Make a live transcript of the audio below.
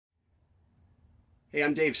Hey,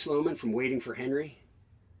 I'm Dave Slomin from Waiting for Henry.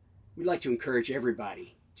 We'd like to encourage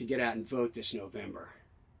everybody to get out and vote this November.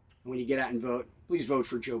 And when you get out and vote, please vote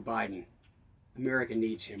for Joe Biden. America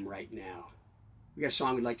needs him right now. We got a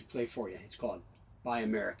song we'd like to play for you. It's called Buy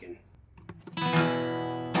American.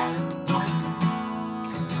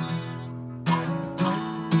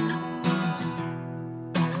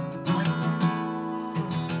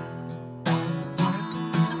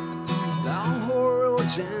 Long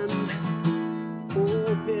roads and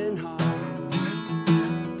open heart,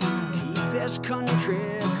 keep this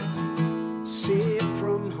country safe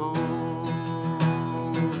from harm.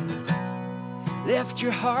 Lift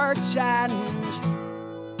your hearts and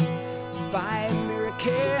buy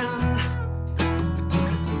American.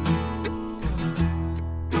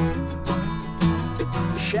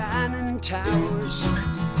 Shining towers,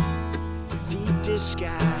 deep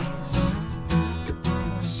disguise,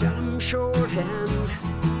 sell 'em short and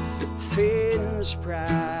Finn's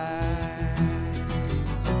prize.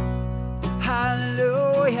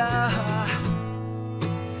 Hallelujah,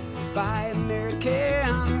 buy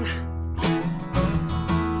American.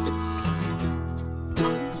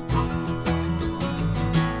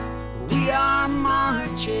 We are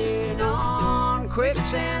marching on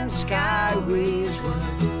quicksand skyways.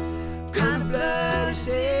 What kind of blood is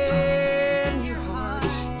in your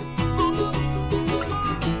heart?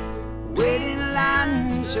 Waiting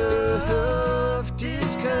lines of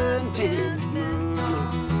discontentment,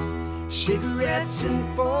 cigarettes and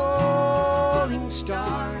falling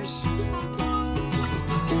stars.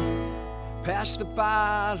 Pass the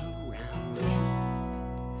bottle around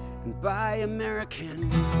and buy American.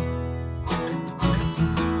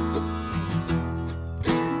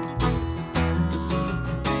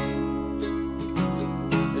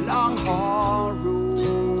 The long haul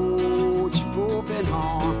roads of open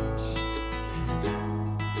arms,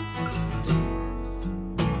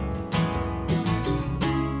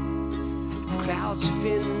 clouds of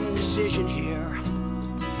indecision here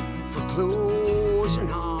for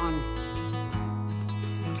closing on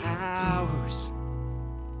hours.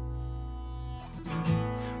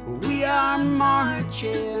 We are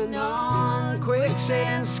marching on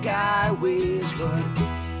quicksand skyways. What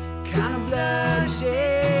kind of blood is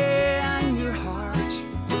in your heart?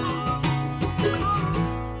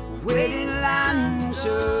 Waiting lines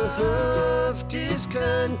of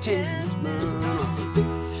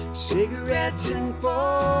discontentment, cigarettes and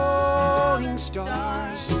falling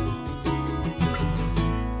stars.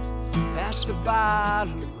 Pass the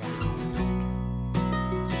bottle around,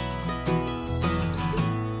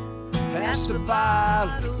 pass the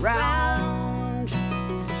bottle around.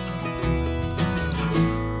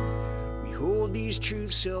 We hold these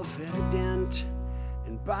truths self-evident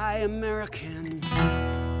and buy American.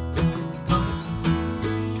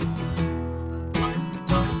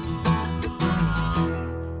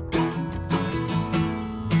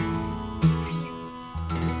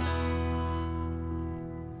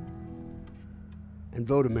 And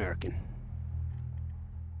vote American.